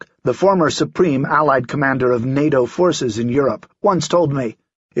Clark, the former Supreme Allied Commander of NATO forces in Europe, once told me,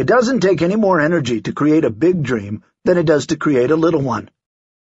 "It doesn't take any more energy to create a big dream than it does to create a little one."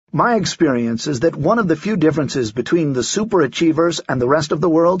 My experience is that one of the few differences between the superachievers and the rest of the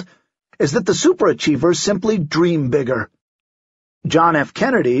world is that the superachievers simply dream bigger. John F.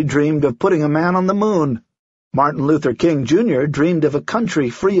 Kennedy dreamed of putting a man on the moon. Martin Luther King Jr. dreamed of a country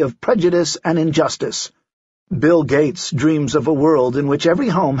free of prejudice and injustice. Bill Gates dreams of a world in which every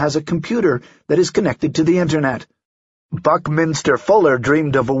home has a computer that is connected to the Internet. Buckminster Fuller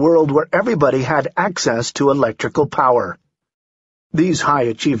dreamed of a world where everybody had access to electrical power. These high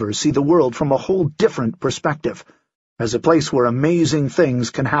achievers see the world from a whole different perspective, as a place where amazing things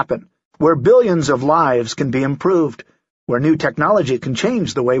can happen, where billions of lives can be improved, where new technology can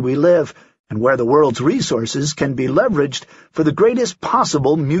change the way we live, and where the world's resources can be leveraged for the greatest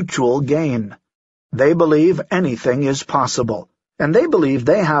possible mutual gain. They believe anything is possible, and they believe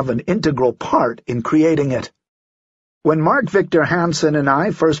they have an integral part in creating it. When Mark Victor Hansen and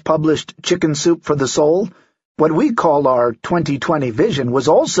I first published Chicken Soup for the Soul, what we call our 2020 vision was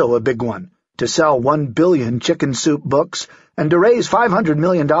also a big one, to sell 1 billion Chicken Soup books and to raise $500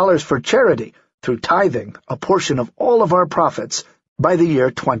 million for charity through tithing a portion of all of our profits by the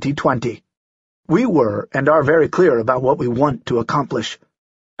year 2020. We were and are very clear about what we want to accomplish.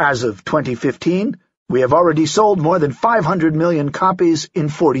 As of 2015, we have already sold more than 500 million copies in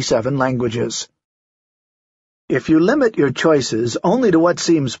 47 languages. If you limit your choices only to what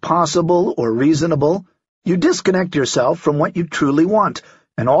seems possible or reasonable, you disconnect yourself from what you truly want,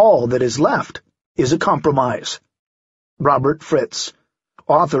 and all that is left is a compromise. Robert Fritz,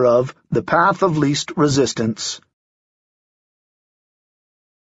 author of The Path of Least Resistance.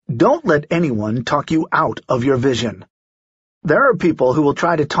 Don't let anyone talk you out of your vision. There are people who will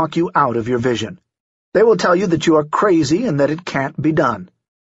try to talk you out of your vision. They will tell you that you are crazy and that it can't be done.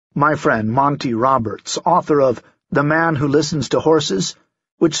 My friend Monty Roberts, author of The Man Who Listens to Horses,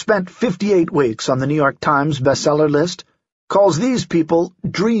 which spent 58 weeks on the New York Times bestseller list, calls these people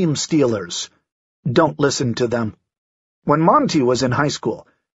dream stealers. Don't listen to them. When Monty was in high school,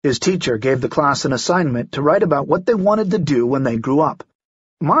 his teacher gave the class an assignment to write about what they wanted to do when they grew up.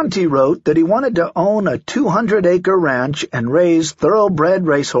 Monty wrote that he wanted to own a 200-acre ranch and raise thoroughbred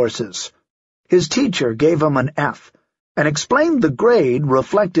racehorses. His teacher gave him an F, and explained the grade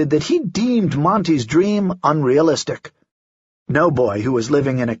reflected that he deemed Monty's dream unrealistic. No boy who was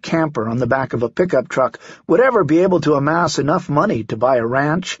living in a camper on the back of a pickup truck would ever be able to amass enough money to buy a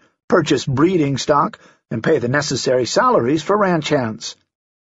ranch, purchase breeding stock, and pay the necessary salaries for ranch hands.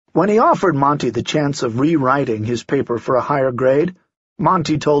 When he offered Monty the chance of rewriting his paper for a higher grade,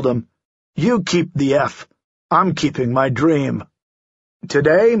 Monty told him, "You keep the F. I'm keeping my dream."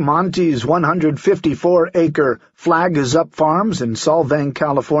 Today, Monty's 154-acre Flag Is Up Farms in Solvang,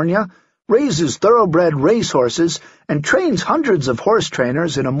 California, raises thoroughbred racehorses and trains hundreds of horse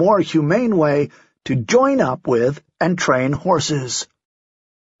trainers in a more humane way to join up with and train horses.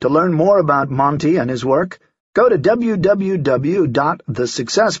 To learn more about Monty and his work, go to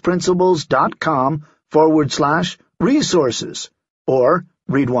www.TheSuccessPrinciples.com/resources, or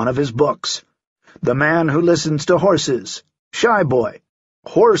read one of his books. The Man Who Listens to Horses, Shy Boy,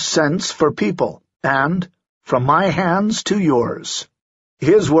 Horse Sense for People, and From My Hands to Yours.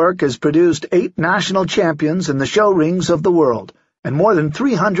 His work has produced 8 national champions in the show rings of the world, and more than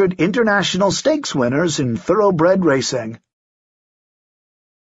 300 international stakes winners in thoroughbred racing.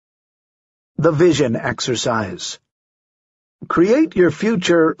 The Vision Exercise. Create your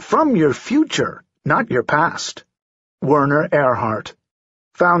future from your future, not your past. Werner Erhard,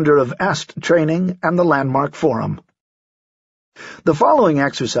 founder of EST Training and the Landmark Forum. The following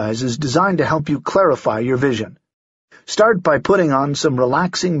exercise is designed to help you clarify your vision. Start by putting on some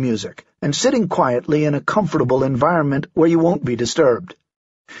relaxing music and sitting quietly in a comfortable environment where you won't be disturbed.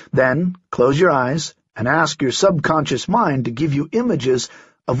 Then, close your eyes and ask your subconscious mind to give you images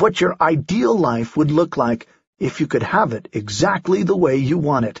of what your ideal life would look like if you could have it exactly the way you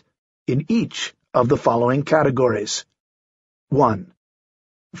want it, in each of the following categories. 1.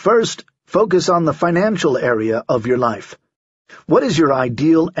 First, focus on the financial area of your life. What is your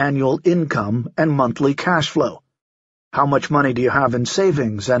ideal annual income and monthly cash flow? How much money do you have in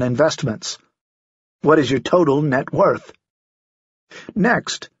savings and investments? What is your total net worth?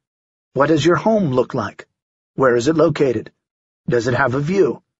 Next, what does your home look like? Where is it located? Does it have a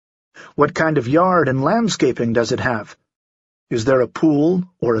view? What kind of yard and landscaping does it have? Is there a pool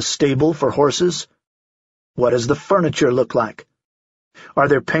or a stable for horses? What does the furniture look like? Are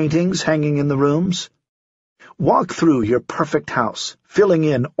there paintings hanging in the rooms? Walk through your perfect house, filling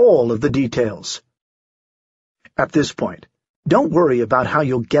in all of the details. At this point, don't worry about how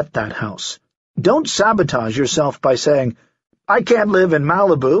you'll get that house. Don't sabotage yourself by saying, "I can't live in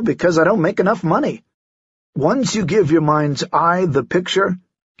Malibu because I don't make enough money." Once you give your mind's eye the picture,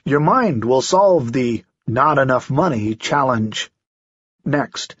 your mind will solve the not enough money challenge.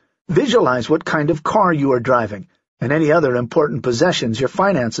 Next, visualize what kind of car you are driving and any other important possessions your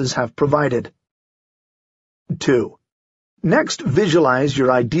finances have provided. 2. Next, visualize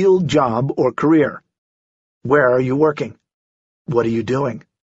your ideal job or career. Where are you working? What are you doing?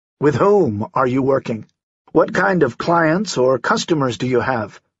 With whom are you working? What kind of clients or customers do you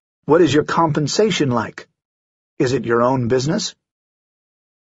have? What is your compensation like? Is it your own business?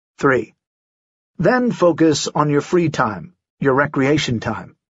 3. Then focus on your free time, your recreation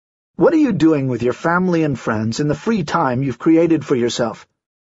time. What are you doing with your family and friends in the free time you've created for yourself?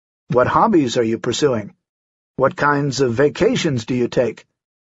 What hobbies are you pursuing? What kinds of vacations do you take?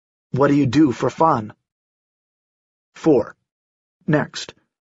 What do you do for fun? 4. Next,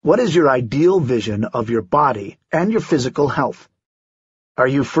 what is your ideal vision of your body and your physical health? Are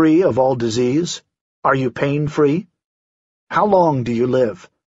you free of all disease? Are you pain-free? How long do you live?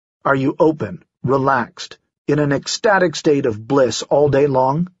 Are you open, relaxed, in an ecstatic state of bliss all day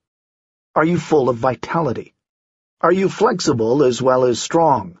long? Are you full of vitality? Are you flexible as well as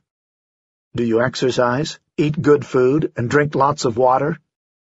strong? Do you exercise, eat good food, and drink lots of water?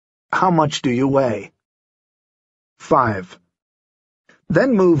 How much do you weigh? 5.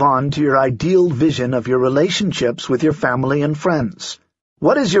 Then move on to your ideal vision of your relationships with your family and friends.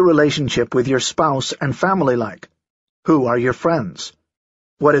 What is your relationship with your spouse and family like? Who are your friends?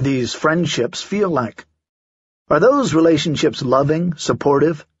 What do these friendships feel like? Are those relationships loving,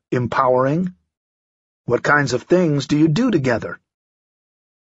 supportive, empowering? What kinds of things do you do together?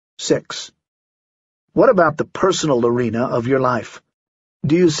 6. What about the personal arena of your life?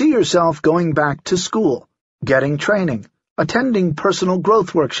 Do you see yourself going back to school, getting training, attending personal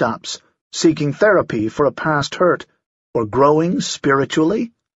growth workshops, seeking therapy for a past hurt, or growing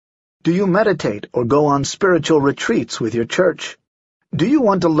spiritually? Do you meditate or go on spiritual retreats with your church? Do you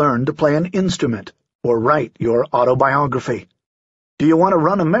want to learn to play an instrument or write your autobiography? Do you want to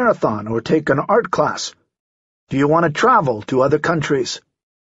run a marathon or take an art class? Do you want to travel to other countries?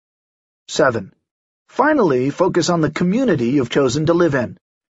 7. Finally, focus on the community you've chosen to live in.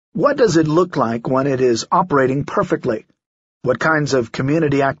 What does it look like when it is operating perfectly? What kinds of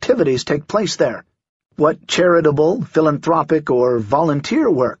community activities take place there? What charitable, philanthropic, or volunteer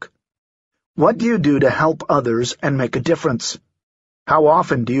work? What do you do to help others and make a difference? How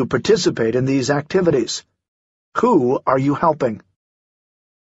often do you participate in these activities? Who are you helping?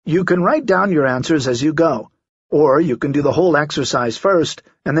 You can write down your answers as you go, or you can do the whole exercise first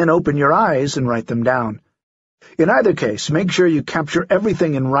and then open your eyes and write them down. In either case, make sure you capture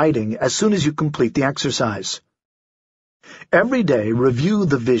everything in writing as soon as you complete the exercise. Every day, review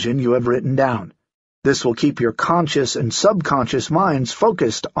the vision you have written down. This will keep your conscious and subconscious minds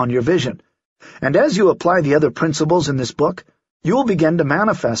focused on your vision. And as you apply the other principles in this book, you will begin to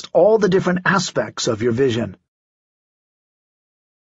manifest all the different aspects of your vision.